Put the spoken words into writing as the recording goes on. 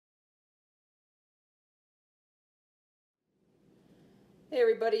Hey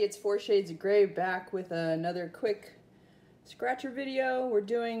everybody, it's Four Shades of Grey back with another quick scratcher video.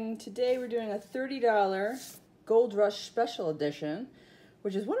 Today we're doing a $30 Gold Rush Special Edition,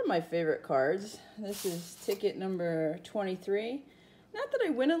 which is one of my favorite cards. This is ticket number 23. Not that I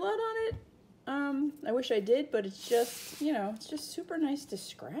win a lot on it. I wish I did, but it's just, it's just super nice to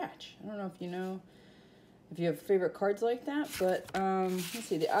scratch. I don't know if you have favorite cards like that, but let's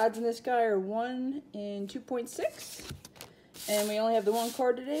see, the odds in this guy are 1 in 2.6. And we only have the one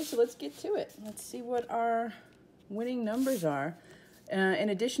card today, so let's get to it. Let's see what our winning numbers are. In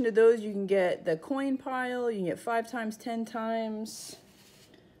addition to those, you can get the coin pile, you can get 5 times, 10 times,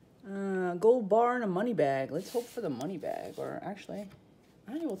 gold bar, and a money bag. Let's hope for the money bag, or actually,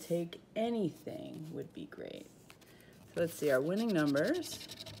 I will take anything would be great. So let's see our winning numbers.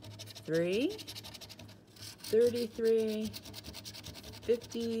 3, 33,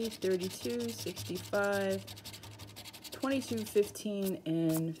 50, 32, 65, 22, 15,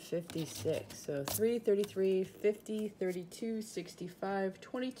 and 56. So 3, 33, 50, 32, 65,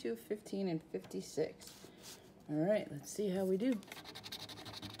 22, 15, and 56. All right, let's see how we do.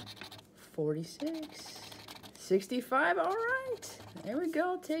 46, 65, all right. There we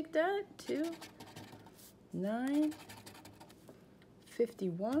go, take that. 2, 9,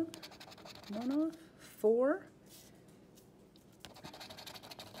 51, 1 off, 4,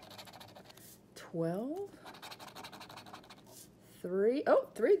 12, 3. Oh,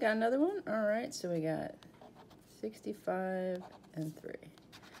 3, got another one. All right, so we got 65 and 3.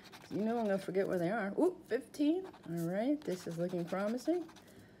 You know I'm gonna forget where they are. Ooh, 15. All right, this is looking promising.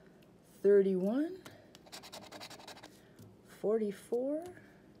 31, 44,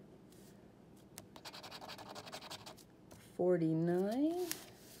 49,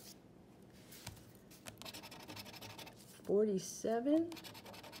 47,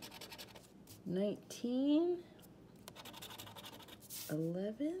 19,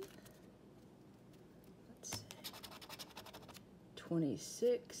 11, let's see,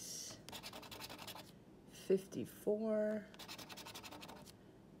 26, 54,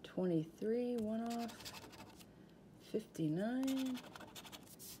 23, 1 off, 59,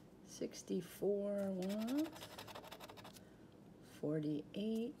 64, 1 off,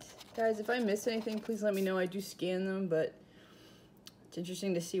 48. Guys, if I miss anything, please let me know. I do scan them, but it's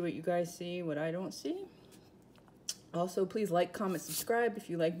interesting to see what you guys see, what I don't see. Also, please like, comment, subscribe if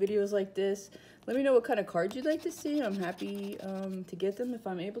you like videos like this. Let me know what kind of cards you'd like to see. I'm happy to get them if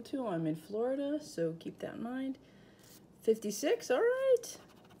I'm able to. I'm in Florida, so keep that in mind. 56, all right. Let's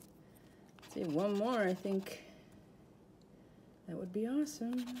see, one more, I think. That would be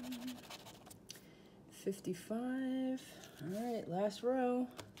awesome. 55, all right, last row.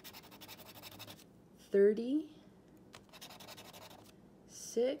 30,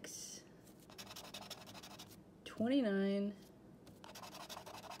 6, 29,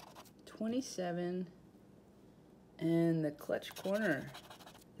 27, and the clutch corner,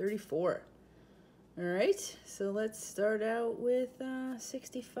 34. All right, so let's start out with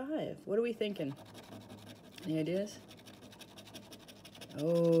 65. What are we thinking? Any ideas?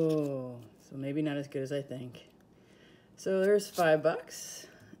 Oh, so maybe not as good as I think. So there's $5.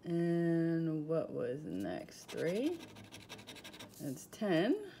 And what was next? 3. That's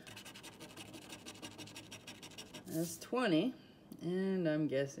 10. That's 20, and I'm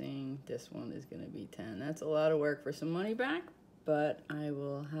guessing this one is going to be 10. That's a lot of work for some money back, but I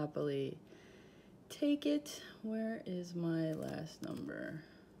will happily take it. Where is my last number?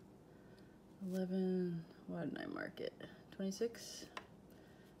 11, why didn't I mark it? 26,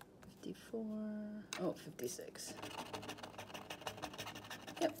 54, oh, 56.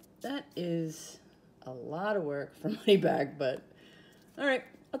 Yep, that is a lot of work for money back, but all right,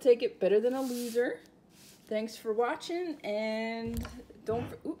 I'll take it. Better than a loser. Thanks for watching, and don't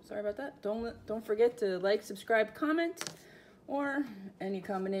forget to like, subscribe, comment, or any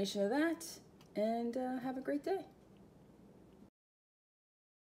combination of that, and have a great day.